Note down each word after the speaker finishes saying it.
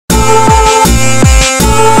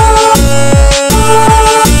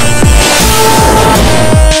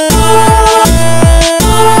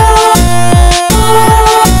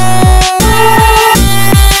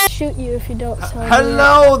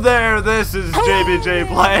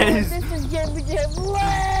JBJblaze. This is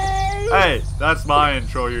JBJblaze. Hey, that's my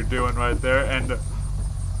intro you're doing right there, and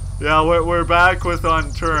yeah, we're back with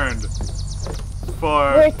Unturned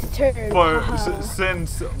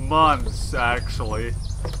since months actually,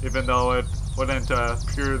 even though it wouldn't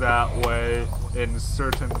appear that way in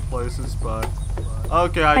certain places, but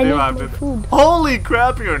okay, I do have to. Food. Holy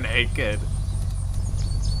crap, you're naked.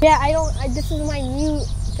 Yeah, this is my new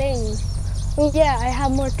thing. Oh, yeah, I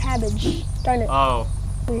have more cabbage. Darn it. Oh.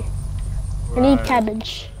 I need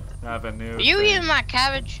cabbage. Have a new Are you eating my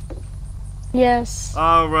cabbage? Yes.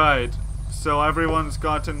 Alright. So everyone's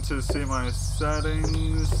gotten to see my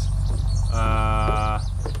settings. Alright.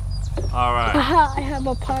 Haha, I have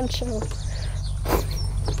a poncho.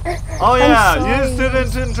 Oh yeah, you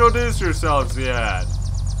didn't introduce yourselves yet.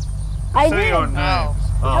 I Say did. your names.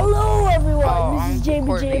 Oh. Hello everyone, I'm this is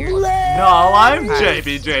JBJblaze. No, I'm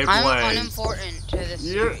JBJblaze. I'm unimportant to this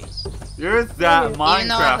series. You're that Minecraft Even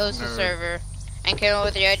though I host nerd. a server and came up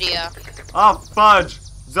with the idea. Oh fudge!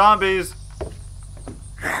 Zombies!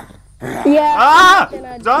 Yeah. Ah!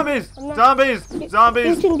 Zombies! not- Zombies!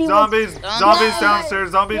 Zombies! You can do Zombies! what- Zombies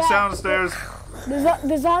downstairs! Zombies Yeah. downstairs!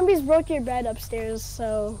 The zombies broke your bed upstairs,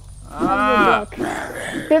 so Ah!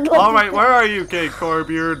 good luck. Alright, where are you,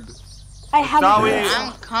 Kcorbyerd? I have Zowie.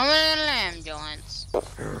 I'm coming in an ambulance.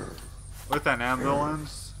 With an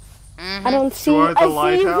ambulance? I don't see. Toward the I see you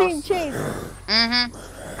lighthouse? being chased.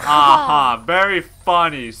 Aha! Very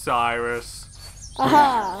funny, Cyrus.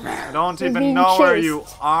 Aha! I don't You're even being know where chased. you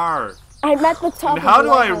are. I'm at the top. And of how the do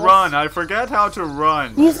I lighthouse. run? I forget how to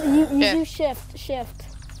run. You do shift. Shift.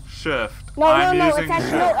 No, I'm no, using it's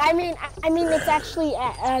actually shift. I mean it's actually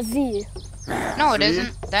Z. No, it See?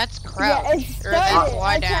 isn't. That's crouch. Yeah, it's or that's started.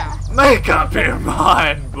 lie down. Make up your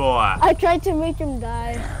mind, boy. I tried to make him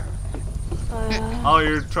die. Oh,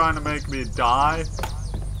 you're trying to make me die?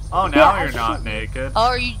 Oh, now Yeah, you're not naked. Oh,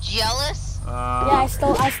 are you jealous? Yeah, I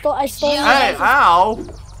stole. Hey, ow!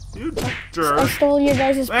 You I jerk. stole your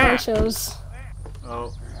guys' Man. ponchos.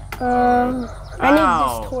 Oh. I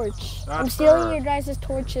Ow. need this torch. I'm That stealing hurt. your guys'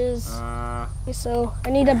 torches. Okay, So I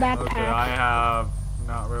need a backpack. I have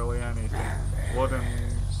not really anything. Wooden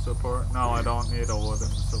support? No, I don't need a wooden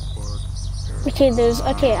support.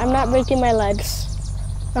 Okay, I'm not breaking my legs.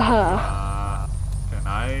 Can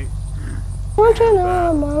I? Don't you know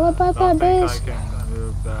I'm all about I that don't think I bass? can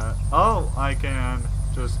move that. Oh, I can.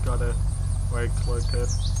 Just gotta right click it.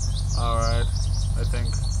 Alright. I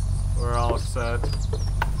think we're all set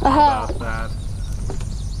about that.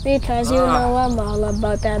 Because you know I'm all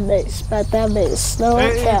about that bass, No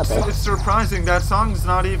trouble. It's surprising that song's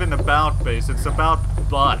not even about bass, it's about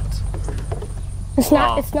butt. It's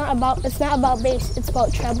Wow. not about bass, it's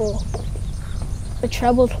about treble. The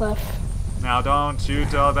treble clef. Now don't you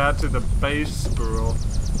tell that to the bass girl.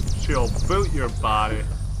 She'll boot your body.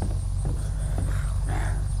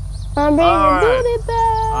 I'm bringing Alright. booty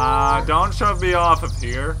back. Don't shove me off of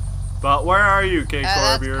here. But where are you,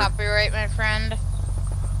 That's Kcorbyerd? copyright, my friend.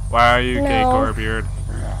 Where are you, No. Kcorbyerd?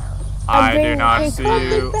 I'm I do bringing not see you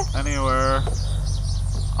Kcorbyerd back. anywhere.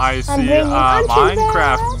 I see bringing Unturned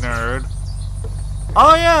Minecraft nerd.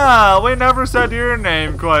 Oh yeah, we never said your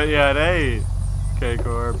name quite yet, eh,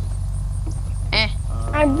 Kcorb?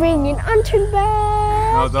 I'm bringing Unturned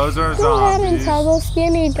back. No, those are Go ahead and zombies. tell those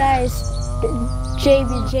skinny guys.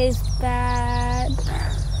 JBJ's bad.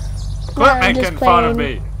 Quit I'm making just fun of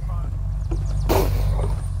playing. me.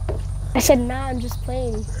 I said, nah, I'm just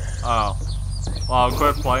playing. Oh. Well,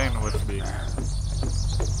 quit playing with me.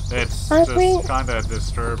 It's I'm just playing- kind of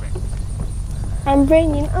disturbing. I'm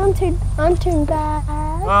bringing Unturned back.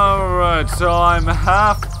 Alright, so I'm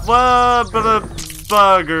half bugger.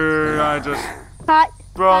 I just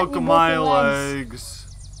broke you my broke your legs. legs.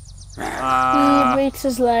 He breaks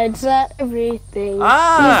his legs at everything.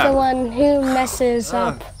 Ah! He's the one who messes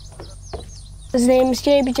up. His name's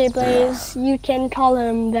JBJblaze. You can call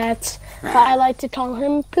him that. But I like to call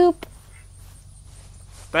him Poop.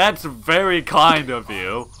 That's very kind of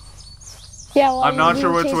you. Yeah, well, I'm not he's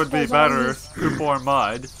sure being which chased would be by better, zombies. poop or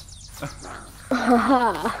mud.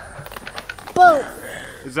 Haha. Both.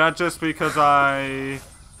 Is that just because I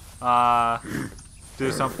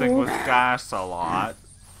do something with gas a lot?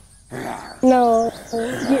 No,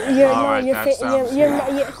 Alright, that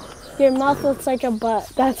sounds your mouth looks like a butt.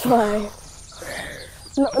 That's why.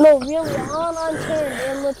 No, really, on Unturned,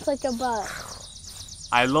 it looks like a butt.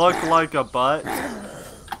 I look like a butt?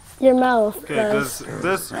 Your mouth. Okay, does. does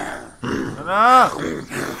this...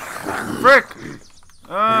 Frick!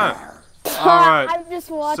 Alright, I'm just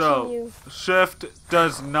watching so, you. shift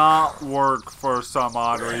does not work for some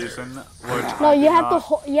odd reason, which No, I you do have to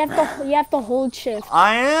not- you have to hold shift.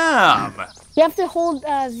 I am! You have to hold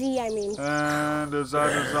Z, I mean. And is that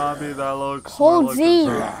a zombie that looks Hold more like Z. a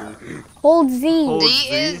zombie? Hold Z. Hold Z Z?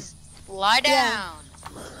 is lie down.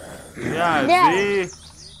 Yeah,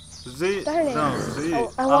 Z. Darn it. No, Z.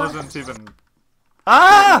 Oh, I I want- wasn't even.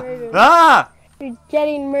 Ah! Murdered. Ah! You're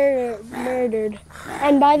getting murdered.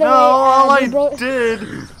 And by the No, way, all I they did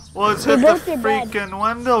was they hit the broke your bed. freaking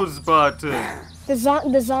Windows button.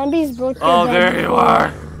 the zombies broke your Oh, bed there you before.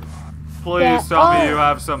 are. Please Yeah. tell me Oh. you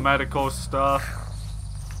have some medical stuff.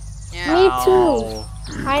 Yeah. Me too.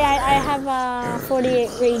 Ow. I have 48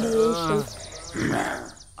 radiation.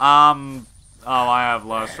 Oh, I have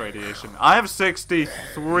less radiation. I have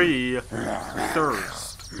 63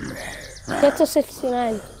 thirst. Get to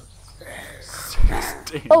 69.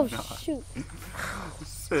 69. Oh shoot.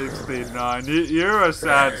 69. You're a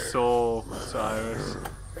sad soul, Cyrus.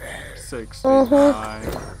 69.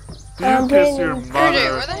 You I'm kiss your bringing- JJ,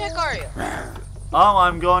 mother. where the heck are you? Oh,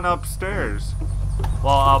 I'm going upstairs.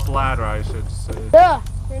 Well, up ladder, I should say. Ugh,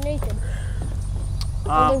 you're naked. with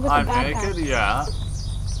a I'm backpack. naked, yeah.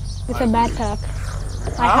 With a backpack.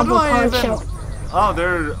 I How have do a I poncho. even...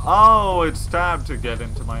 Oh, it's tabbed to get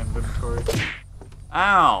into my inventory.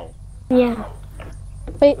 Ow. Yeah.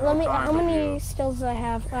 Wait, let me. Darn How many you. skills do I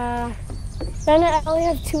have? Darn it, I only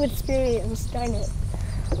have 2 experience. Darn it.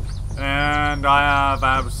 And I have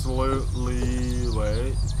absolutely...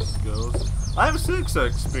 Wait, skills. I have 6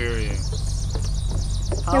 experience.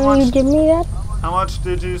 How Can you much, give me that? how much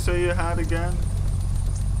did you say you had again?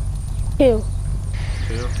 2.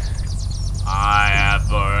 2. I have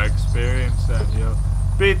more experience than you.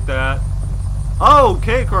 Beat that. Oh,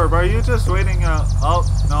 Kcorb, are you just waiting oh,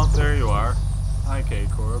 no, there you are. Hi,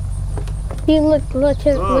 Kcorb. He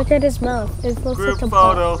look at his mouth. It looks Group like a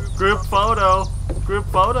photo, group photo, group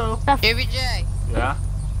photo. JBJ, Yeah?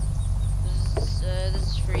 this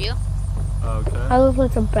is for you. Okay. I look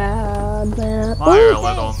like a bad man. Why Ooh, you're a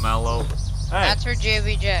little thanks. mellow. Hey, That's for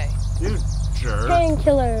JBJ. you jerk.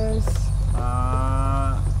 Painkillers.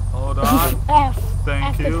 Hold on. F. Thank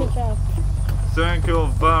F to you. pick up. Thank you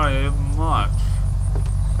very much.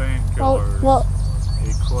 Painkillers. Well,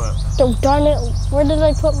 Equipped. so darn it. Where did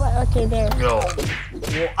I put my? Okay, there. Yo.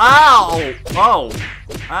 Ow! Oh!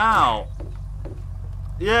 Ow!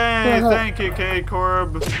 Yay! Thank you,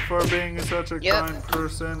 Kcorb, for being such a kind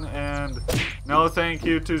person, and no thank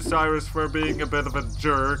you to Cyrus for being a bit of a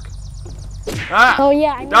jerk. Ah! Oh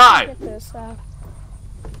yeah, I need Die! to get this.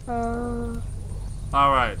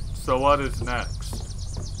 Alright, so what is next?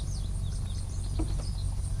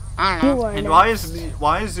 I don't know. You are And next.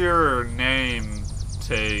 why is your name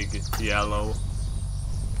tag yellow?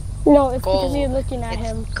 No, it's Gold. because you're looking at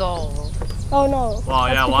him. Gold. Oh no. Well,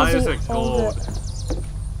 that's yeah, why because is you it owned gold? it.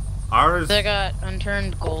 Ours. They got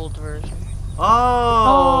Unturned gold version. Oh!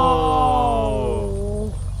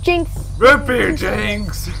 Oh. Jinx. Root beer,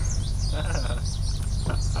 Jinx!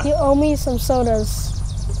 You owe me some sodas.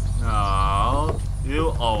 No,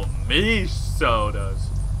 you owe me sodas.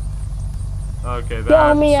 Okay, owe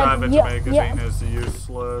that me a- Savage yeah, magazine yeah. is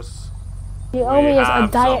useless. You owe me We a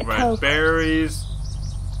have Diet some red Coke. berries.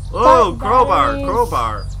 Oh, crowbar, berries.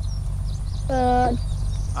 crowbar. I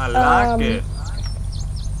like it.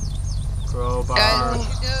 Crowbar. Guys, you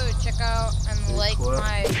should go check out and like Equip.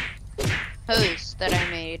 my post that I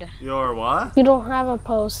made. Your what? You don't have a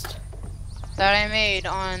post. That I made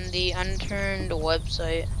on the Unturned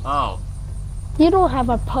website. Oh, You don't have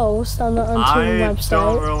a post on the Unturned I website.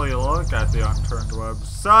 don't really look at the Unturned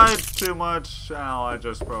website too much. Ow, I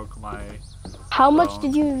just broke my... How much Don't.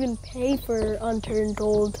 did you even pay for Unturned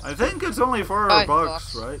Gold? I think it's only $4 $5,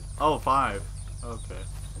 bucks, right? Oh, 5. Okay.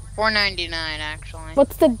 $4.99 actually.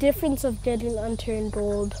 What's the difference of getting Unturned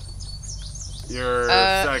Gold? You're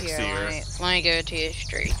Here, sexier. let me go to you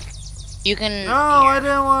straight. You can. No, I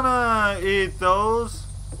didn't want to eat those.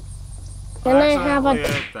 Then I have a.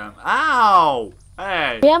 accidentally ate them. Ow!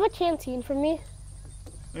 Hey, Do you have a canteen for me?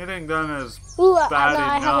 eating them is Ooh, bad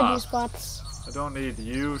I have a enough. juice box. I don't need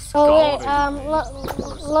you Oh wait, scalding me.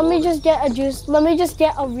 let me just get a juice. Let me just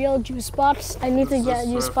get a real juice box. I need to Does get a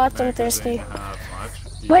this juice Swift box. I'm magazine thirsty. have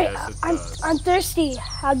much? Wait, Yes, it I'm does. I'm thirsty.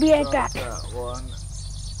 I'll be right Got back. that one.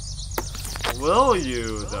 Will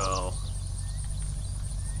you though?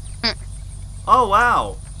 Oh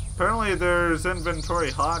wow! Apparently there's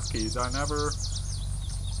inventory hotkeys.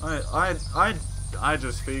 I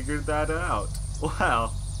just figured that out.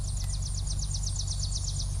 Wow.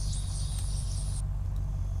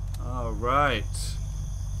 All right.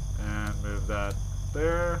 And move that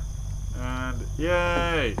there. And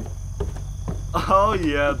yay! Oh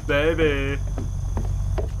yeah, baby!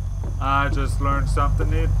 I just learned something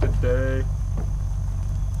new today.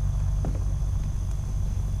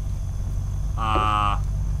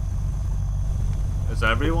 Is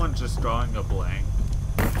everyone just drawing a blank?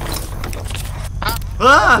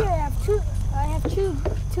 Ah! Okay, I have two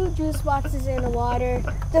juice boxes in the water,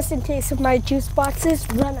 just in case if my juice boxes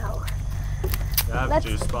run out. You have Let's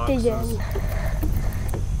juice boxes? dig in.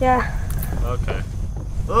 Yeah. Okay.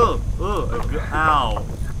 Ooh, ow.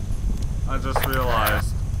 I just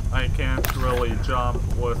realized I can't really jump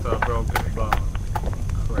with a broken bone.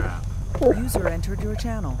 Crap. User entered your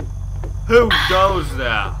channel. Who does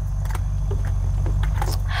that?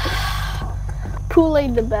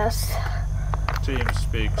 Kool-Aid the best.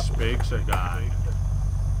 TeamSpeak speaks a guy.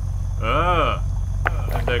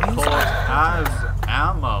 And the Colt has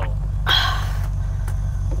ammo.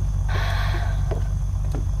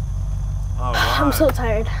 Alright. I'm so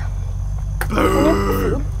tired.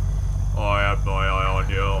 Boom! I have my eye on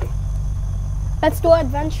you. Let's go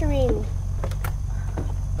adventuring.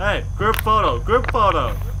 Hey, group photo, group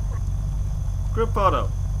photo. Group photo.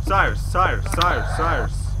 Cyrus.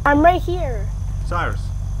 I'm right here. Cyrus.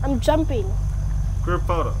 I'm jumping. Group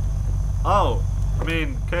photo. Oh, I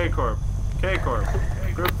mean Kcorb.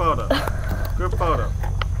 Group photo. Group photo.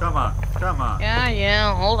 Come on.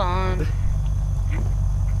 Yeah, hold on.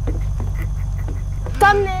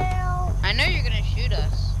 Thumbnail. I know you're gonna shoot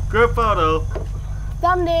us. Group photo.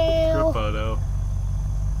 Thumbnail. Group photo.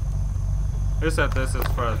 Who said this is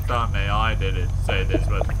for a thumbnail? I didn't say this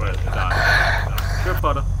was for a thumbnail. Group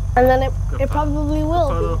photo. And then it probably will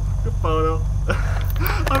be. Group photo.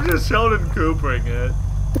 I'm just Sheldon Coopering it.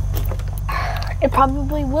 It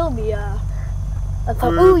probably will be a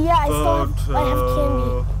thumb. Ooh, yeah, I have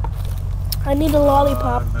candy. I need a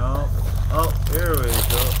lollipop. No. Oh, here we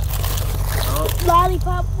go. Oh.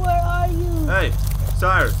 Lollipop, where are you? Hey,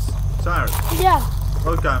 Cyrus. Yeah.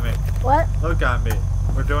 Look at me. What? Look at me.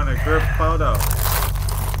 We're doing a group photo.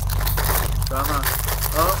 Come on.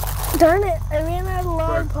 Oh. Darn it, I ran out of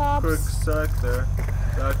lollipops. Quick sec there.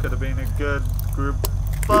 That could have been a good group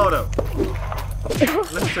photo.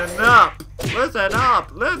 Listen up.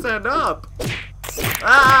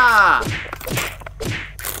 Ah!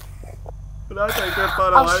 When I say group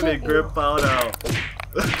photo, I mean group photo.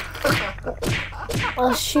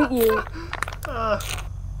 I'll shoot you.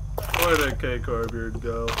 Where did Kcorbyerd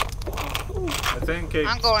go? I think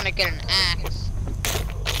I'm going to get an axe.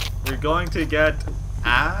 You're going to get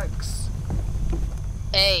axe?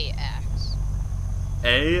 A axe.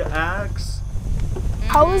 A axe?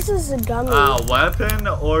 How is this a gummy? Weapon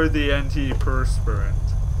or the antiperspirant?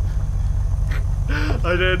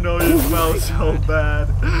 I didn't know you smelled so bad.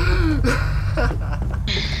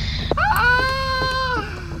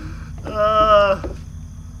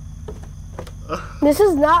 This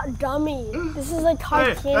is not gummy. This is like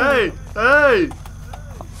hard candy. Hey!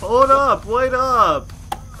 Hold up, wait up.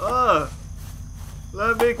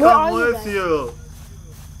 Let me come with you.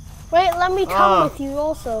 Wait, let me come with you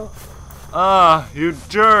also. You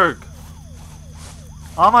jerk.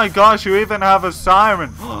 Oh my gosh, you even have a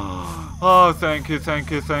siren. Oh, thank you.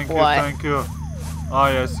 Oh,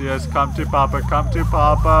 yes, come to Papa.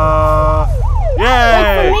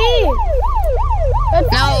 Yay! That's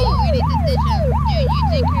for me. No, we need to ditch him. Dude, you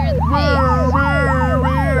take care of the pigs.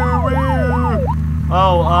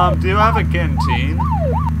 Oh, do you have a canteen?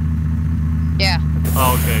 Yeah.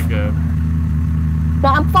 Oh, okay, good. No,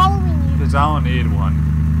 I'm following you. Because I don't need one.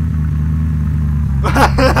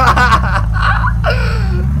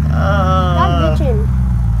 Stop bitching.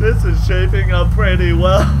 This is shaping up pretty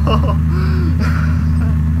well.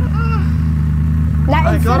 No,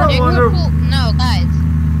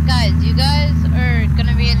 guys, you guys are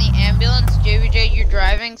gonna be in the ambulance. JBJ, you're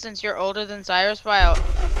driving since you're older than Cyrus by a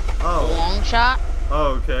long shot.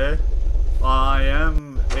 Oh, okay. Well, I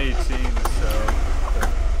am 18, so.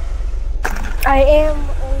 I am.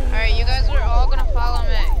 Alright, you guys are all gonna follow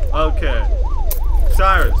me. Okay.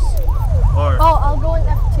 Cyrus. Or. Oh, I'll go in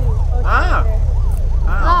F2.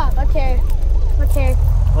 Okay. Okay.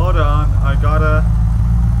 Hold on, I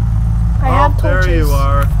have torches. There you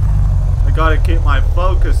are. I gotta keep my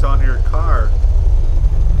focus on your car.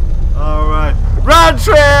 Alright. Road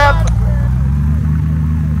trip!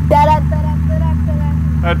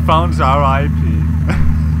 Headphones RIP.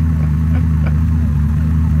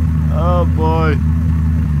 Oh boy.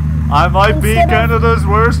 I might be Canada's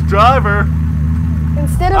worst driver.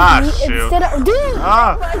 Dude,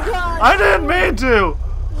 oh my God. I didn't mean to.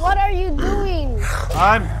 What are you doing?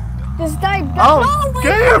 This guy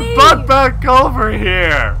get your butt back over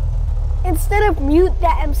here. Instead of mute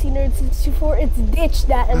that MC Nerd 64, it's ditch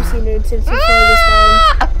that MC Nerd 64 this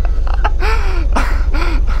time.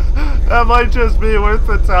 That might just be worth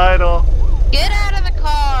the title. Get out of the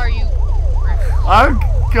car, you. I'm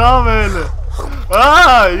coming.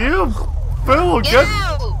 You Phil, Get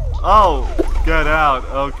out! Oh, get out.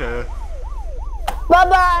 Okay. Bye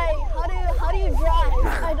bye. How do you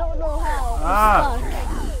drive? I don't know how. I'm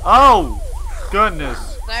stuck. Oh,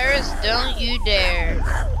 goodness. Cyrus, don't you dare.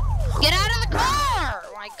 Get out of the car!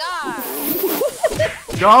 Oh my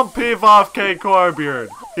god. Don't peeve off Kcorbyerd.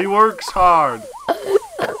 He works hard.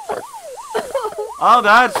 Oh,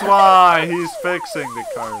 that's why he's fixing the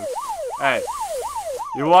cars. Hey,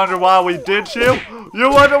 you wonder why we ditched you?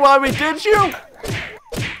 You wonder why we ditched you?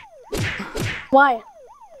 Why?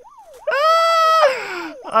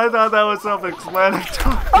 I thought that was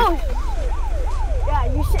self-explanatory. Oh! Yeah,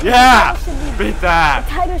 you should. Yeah! The Beat that!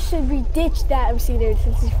 title should be Ditch That MC Nerd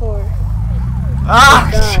 64. Ah!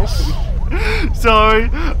 Gosh. Sorry,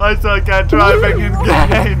 I suck at driving in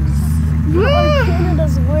games. You are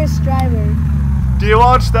Canada's worst driver. Do you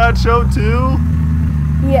watch that show too?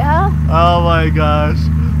 Yeah? Oh my gosh.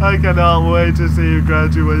 I cannot wait to see who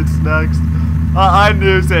graduates next. I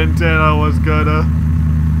knew Santana was gonna.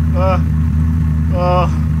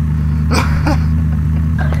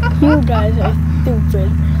 You guys are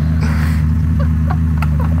stupid.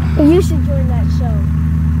 You should join that show.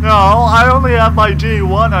 No, I only have my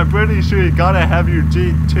G1. I'm pretty sure you gotta have your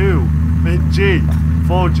G2. I mean G.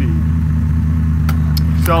 Full G.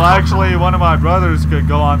 So actually, one of my brothers could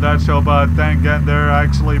go on that show, but then again, they're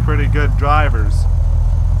actually pretty good drivers.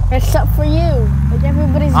 Except for you. Like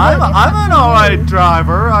everybody's good. I'm an alright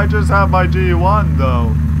driver. I just have my G1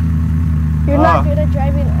 though. You're not good at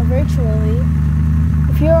driving virtually.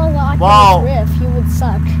 If you're on the Oculus Rift, you would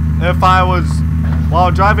suck. If I was,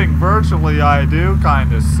 well, driving virtually, I do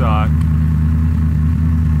kind of suck.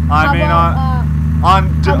 I mean,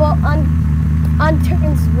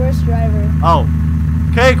 Unturned's worst driver. Oh,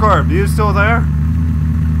 Kcorb, you still there?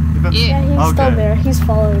 Yeah, he's still there. He's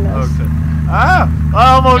following us. Okay. Ah!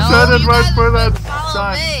 I almost headed right for that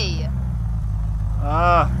sign.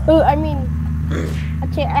 Ooh, I mean,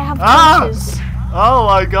 okay, I have punches. Oh,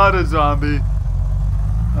 I got a zombie.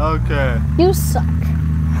 Okay. You suck.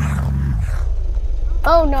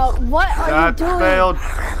 Oh no, what are you doing? That failed.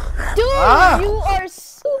 Dude, you are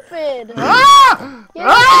stupid. I don't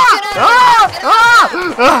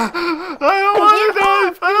want to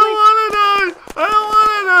die. I don't want to die. I don't want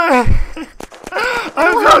to die.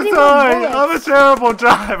 I'm so sorry. I'm a terrible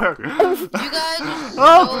driver. You guys are so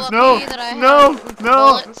lucky that I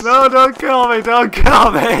have no, don't kill me. Don't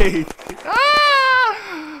kill me.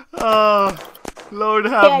 Oh, Lord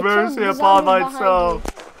have mercy upon my soul.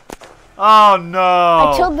 Oh no.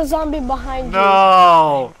 I killed the zombie behind you.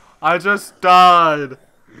 No, I just died.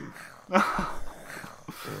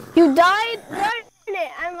 You died? Darn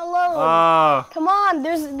it, I'm alone. Come on,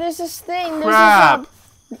 there's this thing. Crap.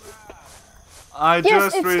 I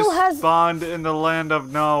just respawned in the land of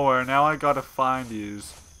nowhere. Now I gotta find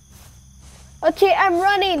yous. Okay, I'm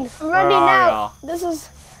running. I'm running now. This is.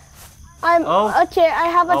 Okay, I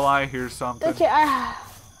have a. Oh, I hear something. Okay,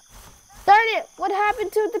 darn it! What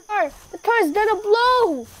happened to the car? The car's gonna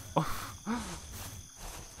blow.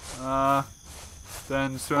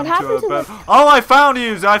 Then swim to a bed. Oh, I found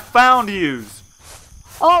yous! I found yous!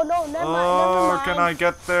 Oh no, never mind. Can I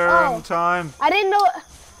get there in time? I didn't know.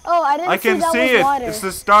 Oh, I didn't see that was water. It's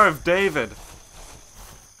the Star of David.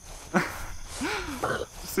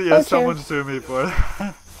 See, someone sue me for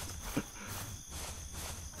that.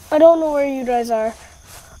 I don't know where you guys are.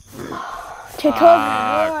 Okay, Kobe,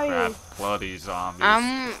 where are you? Bloody zombies.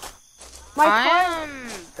 My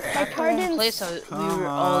car didn't. Place we were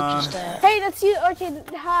all just at. Hey, that's you. Okay,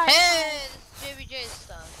 hi. Hey, this is JBJ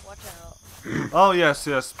stuff. Watch out. Oh yes,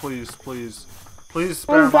 please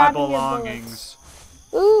spare my belongings.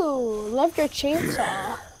 Ooh, love your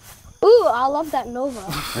chainsaw. Ooh, I love that Nova.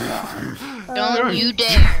 Don't you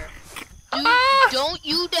dare. Don't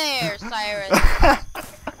you dare, Cyrus.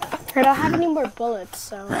 I don't have any more bullets,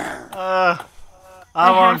 so.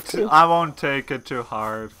 I won't take it too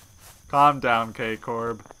hard. Calm down,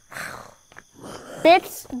 Kcorb.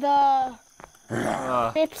 Fix this.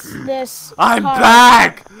 I'm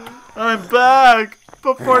back! I'm back!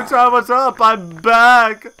 Before time was up, I'm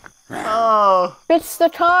back! Oh. Fix the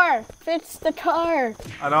car! Fix the car!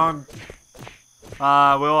 I don't.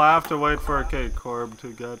 We'll have to wait for Kcorb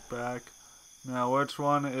to get back. Now, which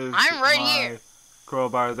one is I'm right here.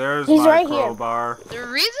 Crowbar? There's He's my right crowbar. Here. The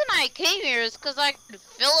reason I came here is because I could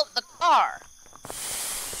fill up the car.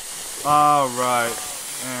 Alright.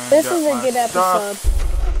 This is a good episode.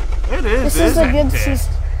 It is. This is a good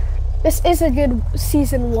season. This is a good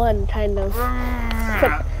season 1, kind of.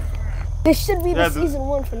 This should be the season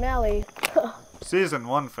 1 finale. Season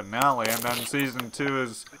 1 finale, and then season 2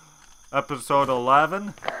 is episode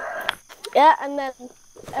 11? Yeah, and then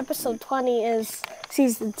episode 20 is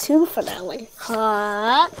season 2 finale.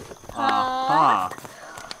 Huh?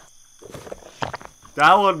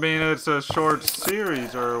 That would mean it's a short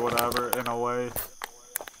series or whatever, in a way.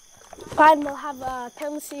 Fine, we'll have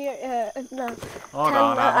 10 no. Hold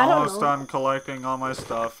on, I'm almost done collecting all my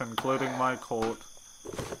stuff, including my Colt.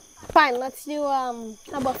 Fine, let's do, how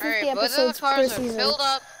about 50 episodes per season? Filled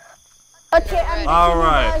up. Okay, I'm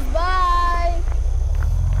Alright. Bye!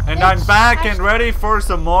 And I'm back and ready for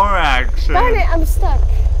some more action. Darn it, I'm stuck.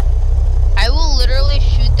 I will literally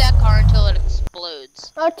shoot that car until it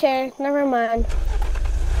explodes. Okay, never mind.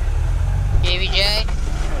 JBJ.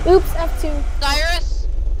 Oops, F2. Cyrus.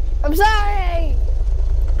 I'm sorry!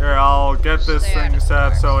 Here, I'll get this thing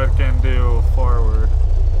set so it can do forward.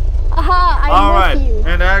 Aha, I'm with you.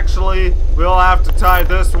 And actually, we'll have to tie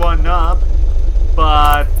this one up,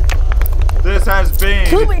 but this has been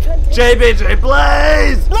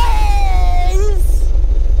JBJblaze! Blaze!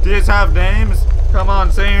 Do you have names? Come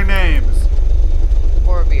on, say your names.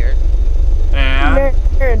 Kcorbyerd. And?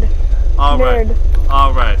 Nerd.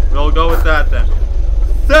 Alright, we'll go with that then.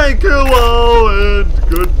 Thank you all, and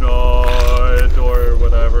good night.